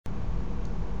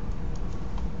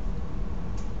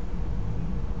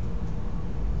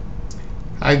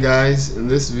Hi guys, in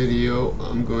this video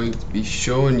I'm going to be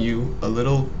showing you a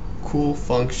little cool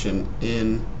function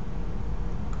in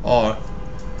R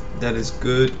that is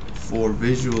good for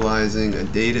visualizing a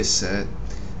data set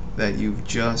that you've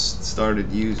just started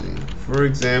using. For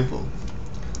example,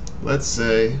 let's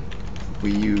say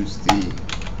we use the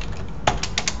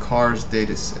cars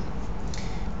data set.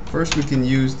 First we can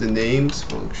use the names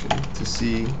function to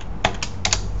see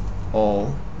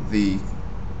all the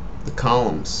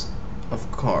columns of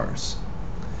cars.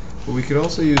 But we could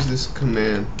also use this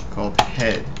command called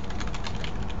head,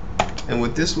 and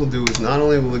what this will do is not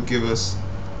only will it give us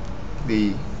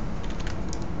the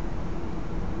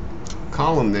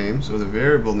column names or the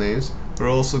variable names, but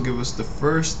it'll also give us the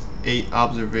first 8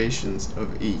 observations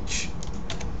of each.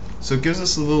 So it gives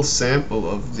us a little sample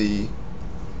of the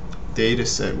data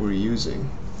set we're using.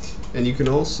 And you can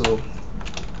also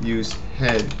use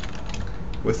head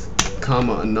with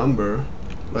comma a number,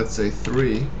 let's say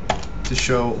 3, to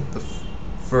show the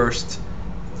first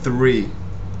 3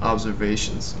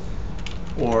 observations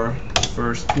or the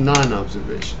first 9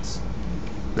 observations.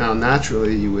 Now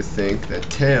naturally you would think that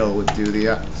tail would do the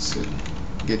opposite,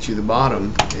 get you the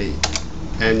bottom 8,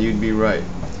 and you'd be right.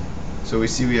 So we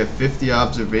see we have 50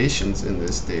 observations in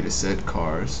this data set,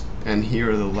 cars, and here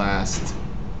are the last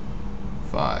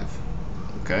 5.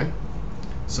 Okay?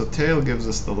 So tail gives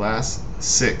us the last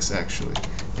 6 actually,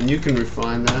 and you can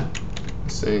refine that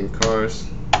saying cars,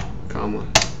 comma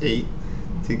 8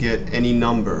 to get any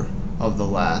number of the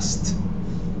last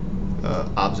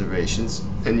observations,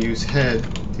 and use head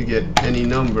to get any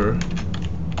number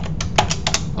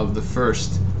of the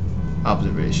first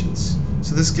observations.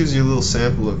 So this gives you a little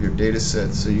sample of your data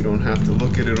set, so you don't have to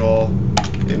look at it all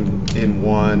in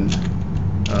one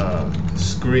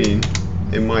screen.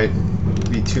 It might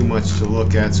be too much to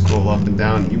look at, scroll up and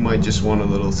down. You might just want a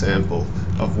little sample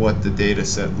of what the data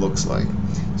set looks like.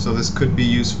 So this could be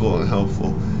useful and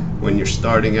helpful when you're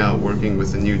starting out working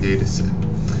with a new data set.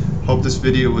 Hope this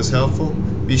video was helpful.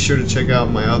 Be sure to check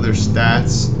out my other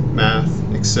stats, math,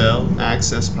 Excel,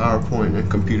 Access, PowerPoint, and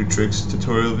computer tricks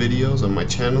tutorial videos on my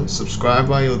channel. Subscribe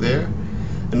while you're there,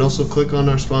 and also click on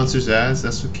our sponsors' ads.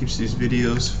 That's what keeps these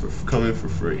videos coming for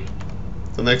free.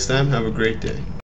 Till next time, have a great day.